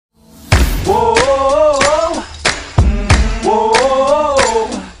Whoa, whoa, whoa,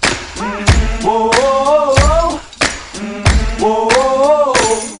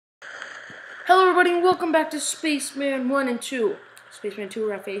 whoa. Hello everybody and welcome back to Spaceman 1 and 2. Spaceman 2,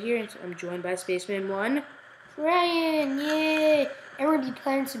 Rafae here, and I'm joined by Spaceman 1. Ryan, yay! And we're going to be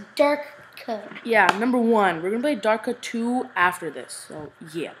playing some Dark Cut. Yeah, number 1. We're going to play Dark Cut 2 after this, so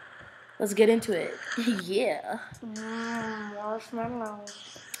yeah. Let's get into it. Yeah. Marshmallow.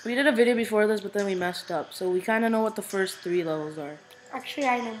 We did a video before this, but then we messed up, so we kind of know what the first 3 levels are. Actually,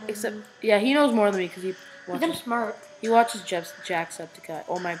 I know more. Except, yeah, he knows more than me because he I'm watches, smart. he watches Jacksepticeye.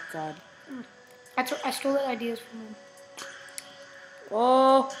 Oh my god. I stole the ideas from him.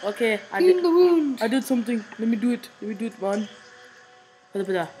 Oh, okay. Clean the wound. I did something. Let me do it, man.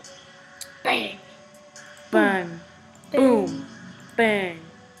 Bang. Bang. Boom. Bang.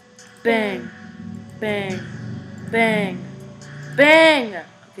 Bang. Bang. Bang. Bang.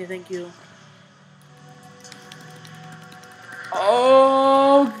 Okay, thank you.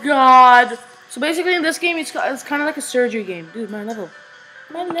 Oh god. So basically in this game it's kind of like a surgery game. Dude, my level.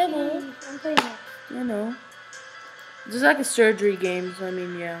 I'm playing that. You know. This is like a surgery game, so I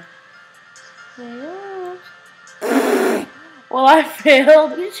mean, yeah. Well, I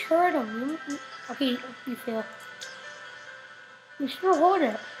failed. You just hurt him. Okay, you failed. You should hold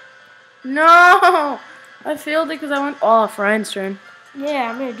it. No! I failed it because I went. Oh, Ryan's turn.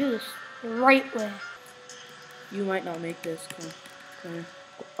 Yeah, I'm going to do this the right way. You might not make this. Come.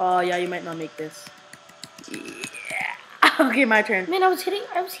 Oh, yeah, you might not make this. Yeah. Okay, my turn. Man, I was hitting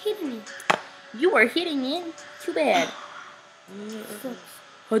you. You were hitting it. Too bad.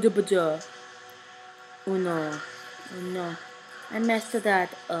 Oh no. Oh no. I messed that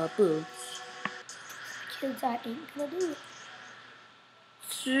up. Kids, I ain't gonna do it.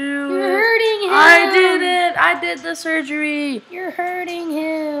 Shoot. You're hurting him. I did it. I did the surgery. You're hurting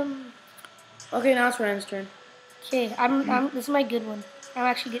him. Okay, now it's Ryan's turn. Okay, this is my good one. I'm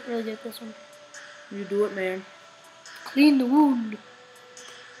actually getting really good at this one. You do it, man. Clean the wound.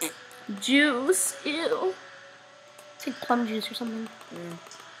 Juice. Ew. It's like plum juice or something.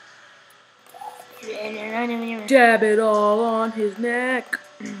 Dab it all on his neck.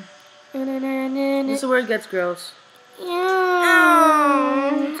 This is where it gets gross.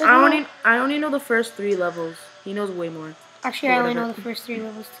 I only know the first 3 levels. He knows way more. Actually, I only know the first 3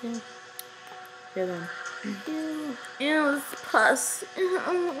 levels too. Yeah, then. Ew, it's pus.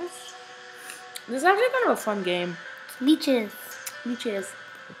 This is actually kind of a fun game. Leeches.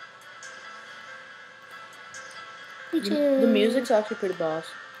 The music's actually pretty boss.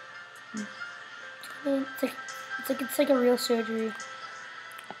 It's like a real surgery.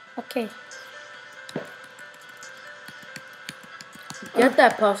 Okay. Get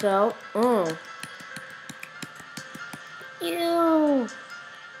that pus out. Oh. Ew.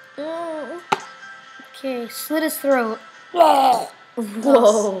 Oh. Okay, slit his throat. Whoa.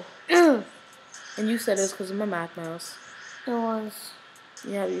 And you said it was because of my Mac mouse. It was.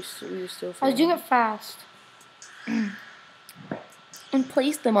 Yeah, you're still. I was doing it fast. And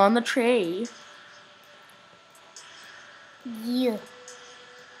place them on the tray. Yeah.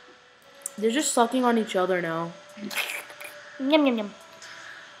 They're just sucking on each other now. Yum yum yum.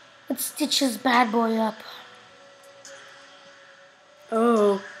 Let's stitch this bad boy up.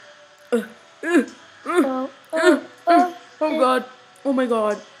 Oh. Oh God. Oh my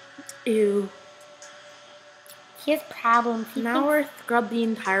god. Ew. He has problems. Now we're scrub the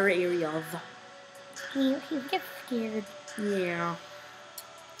entire area of. He gets scared. Yeah.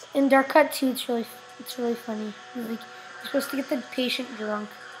 In Dark Cut 2, it's really funny. He's like, you're supposed to get the patient drunk.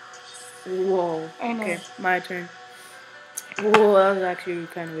 Whoa. I know. Okay, my turn. Whoa, that was actually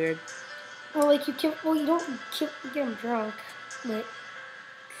kind of weird. Well, like you don't get him drunk, but.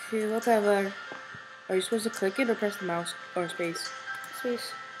 Okay, whatever. Are you supposed to click it or press the mouse or space?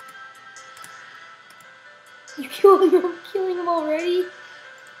 Space. You killing him already?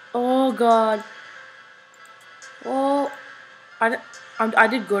 Oh god. Well, I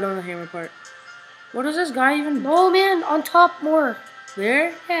did good on the hammer part. What does this guy even? No, man, on top more.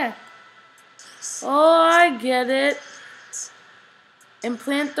 There? Yeah. Oh, I get it.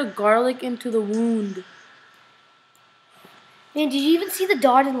 Implant the garlic into the wound. Man, did you even see the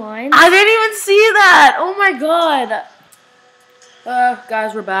dotted line? I didn't even see that. Oh my god.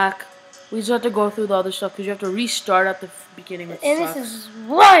 Guys, we're back. We just have to go through the other stuff because you have to restart at the beginning. Which and sucks. This is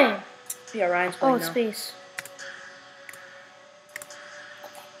Ryan. Yeah, Ryan's playing now. Space.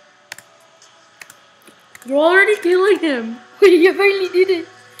 You're already killing him. You finally did it.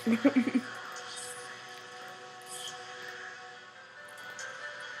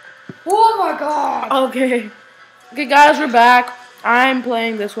 Oh my god. Okay. Okay, guys, we're back. I'm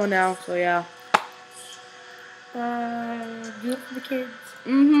playing this one now, so yeah. Do it for the kids.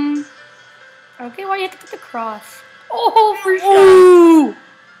 Mm-hmm. Okay, why you have to put the cross? Oh, for sure. Ooh!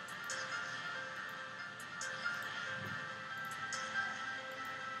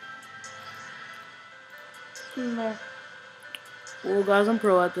 No. Well, guys, I'm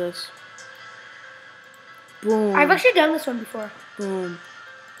pro at this. Boom. I've actually done this one before. Boom.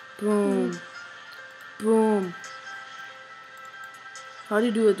 Boom. Boom. How do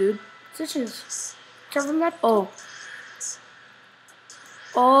you do it, dude? Stitches. Start from that. Oh.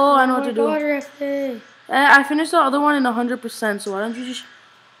 Oh, I know what to do. Rafae. I finished the other one in 100%, so why don't you just...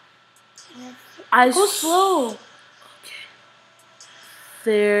 Go slow.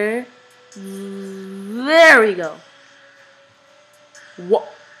 There. There we go.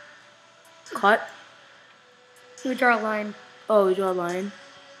 What? Cut. You draw a line. Oh, we draw a line.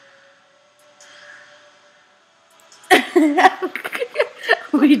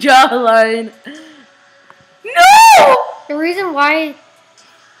 We draw a line. No! The reason why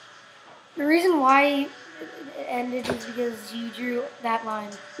it ended is because you drew that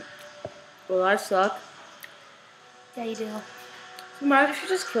line. Well, I suck. Yeah, you do. You might have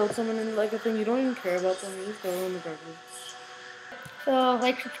just killed someone in like a thing. You don't even care about them. You just throw them in the garbage. So,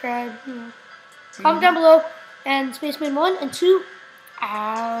 like, subscribe, you know. Comment down below. And Spaceman 1 and 2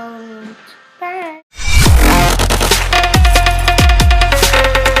 out.